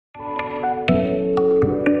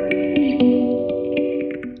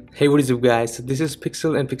Hey, what is up guys? So this is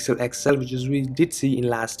Pixel and Pixel XL, which is we did see in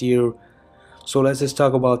last year. So let's just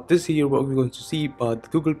talk about this year, what we're going to see about the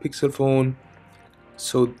Google Pixel phone.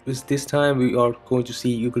 So this time we are going to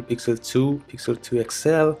see Google Pixel 2, Pixel 2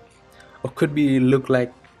 XL, or could be look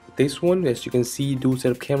like this one. As you can see, dual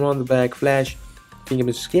set of camera on the back, flash,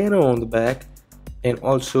 fingerprint scanner on the back, and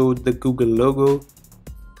also the Google logo.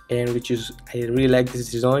 And which is, I really like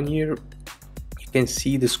this design here. You can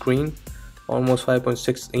see the screen, almost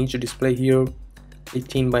 5.6-inch display here,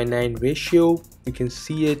 18:9 ratio. You can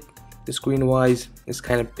see it, the screen wise it's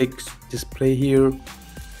kind of big display here.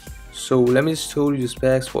 So let me just tell you the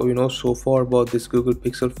specs, what we know so far about this Google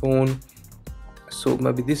Pixel phone. So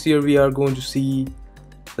maybe this year we are going to see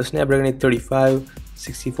the Snapdragon 835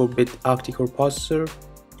 64-bit octa-core processor,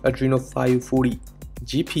 Adreno 540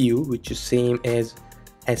 GPU, which is same as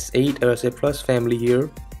S8 or S8 Plus family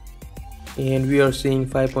here, and we are seeing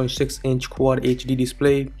 5.6-inch Quad HD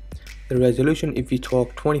display. The resolution, if we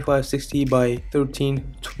talk 2560 by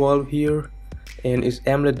 1312 here, and is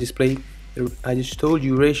AMOLED display. I just told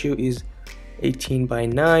you ratio is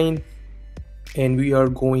 18:9, and we are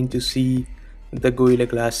going to see the Gorilla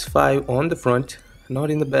Glass 5 on the front, not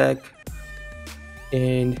in the back.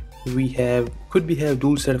 And we have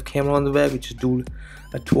dual set of camera on the back, which is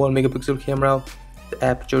a 12 megapixel camera. The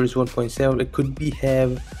aperture is 1.7. It could be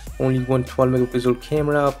have only one 12 megapixel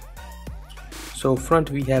camera. So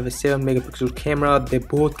front we have a 7 megapixel camera. They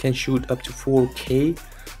both can shoot up to 4K,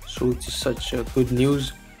 so it's such a good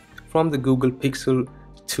news from the Google Pixel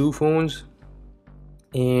 2 phones.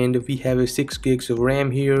 And we have a 6 gigs of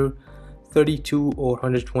RAM here, 32 or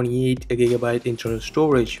 128 gigabyte internal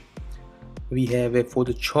storage. We have it for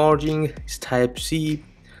the charging, it's type C,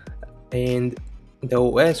 and the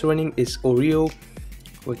OS running is Oreo,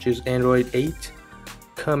 which is Android 8,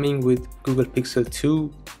 coming with Google Pixel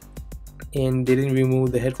 2. And they didn't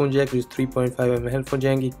remove the headphone jack, which is 3.5mm headphone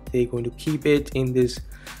jack. They're going to keep it in this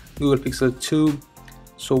Google Pixel 2.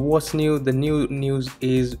 So what's new? The new news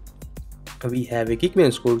is we have a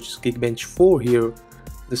Geekbench score, which is Geekbench 4 here.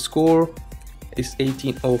 The score is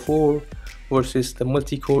 1804 versus the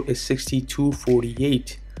multi-core is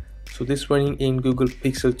 6248. So this running in Google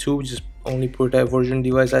Pixel 2, which is only prototype version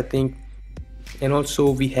device, I think. And also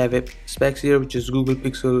we have a specs here, which is Google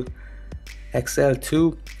Pixel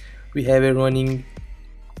XL2. We have it running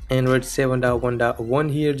Android 7.1.1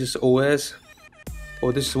 here, just OS.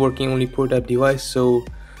 Oh, this is working only prototype device, so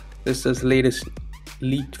this is the latest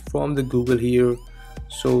leaked from the Google here.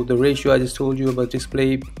 So the ratio I just told you about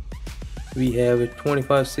display, we have a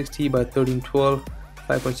 2560 by 1312,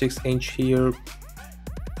 5.6-inch here,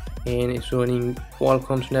 and it's running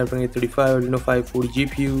Qualcomm Snapdragon 835 Adreno 540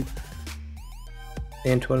 GPU,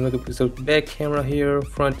 and 12 megapixel back camera here.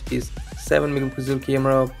 Front is 7 megapixel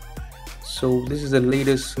camera. So this is the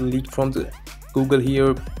latest leak from the Google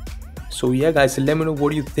here. So yeah guys, let me know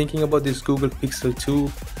what you're thinking about this Google Pixel 2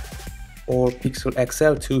 or Pixel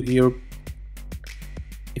XL2 here.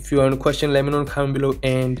 If you have a question, let me know in the comment below.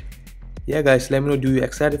 And yeah guys, let me know, do you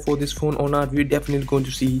excited for this phone or not? We're definitely going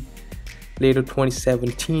to see later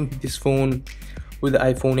 2017 this phone with the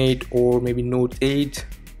iPhone 8 or maybe Note 8.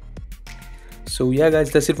 So yeah guys,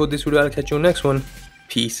 that's it for this video. I'll catch you on the next one.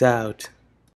 Peace out.